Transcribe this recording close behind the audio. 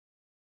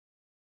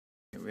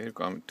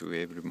Welcome to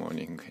every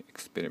morning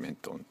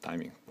experiment on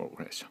timing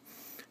progression.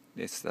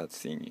 Let's start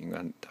singing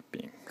and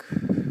tapping.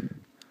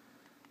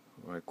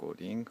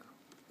 Recording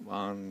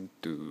 1,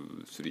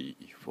 2, 3,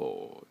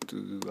 4.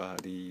 2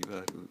 割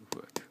割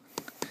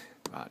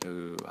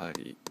割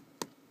割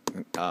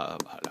たわ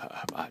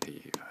ら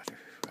割割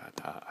わ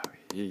た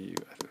い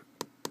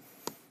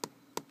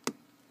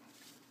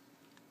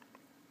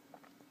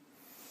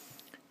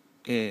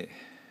割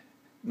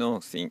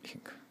No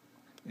singing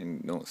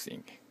and no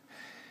singing.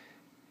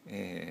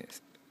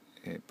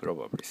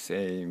 Probably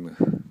same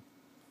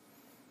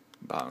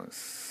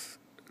bounce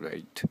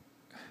rate.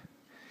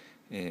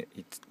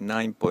 It's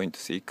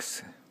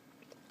 9.6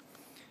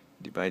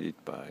 divided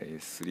by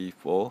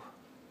 3-4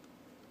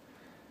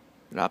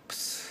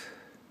 laps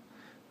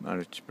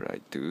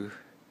multiplied to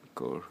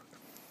equal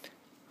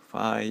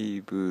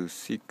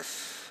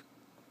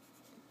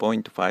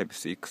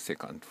 6.56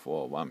 seconds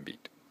for 1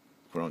 beat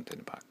front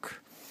and back.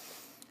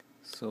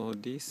 So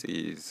this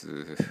is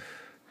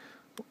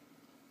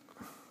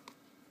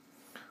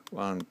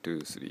 1,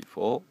 2, 3,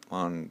 4.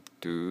 1,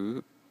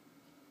 2,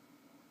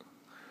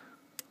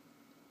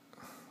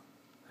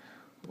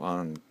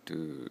 1,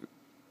 2,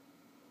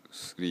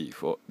 3,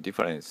 4.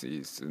 Difference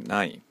is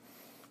 9.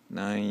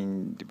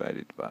 9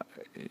 divided by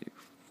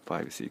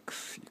 5,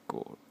 6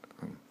 equal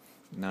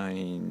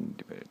 9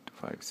 divided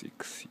by 5,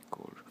 6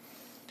 equal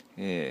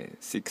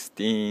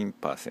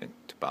 16%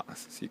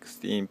 bounce.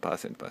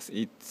 16% bounce.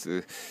 It's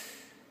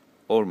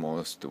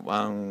almost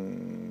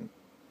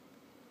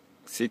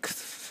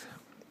 1/6.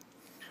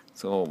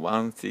 So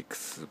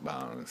 1/6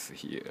 bounce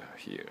here,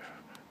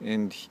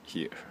 and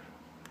here.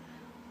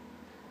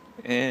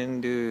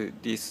 And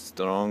this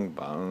strong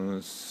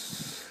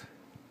bounce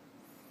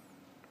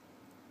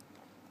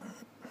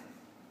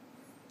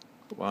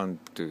 1,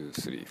 2,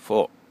 3,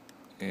 4.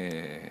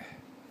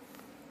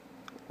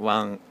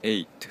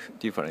 1/8.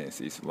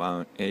 Difference is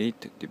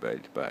 1/8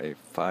 divided by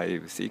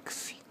 5,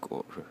 6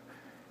 equal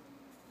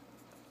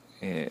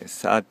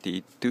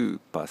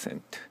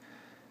 32%.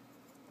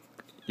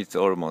 It's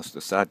almost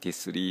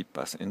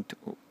 33%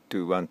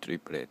 to 1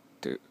 triplet,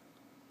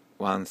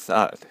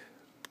 1/3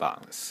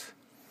 bounce.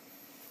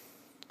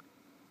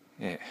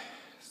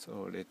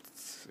 So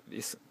let's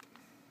listen.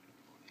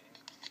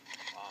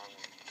 1,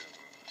 2,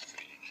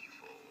 3,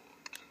 4.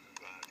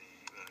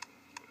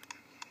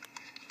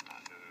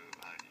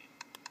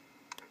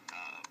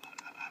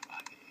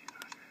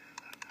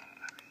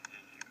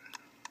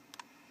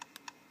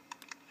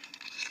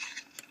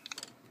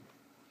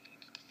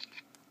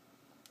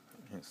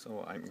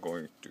 So I'm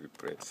going to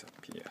play the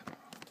piano.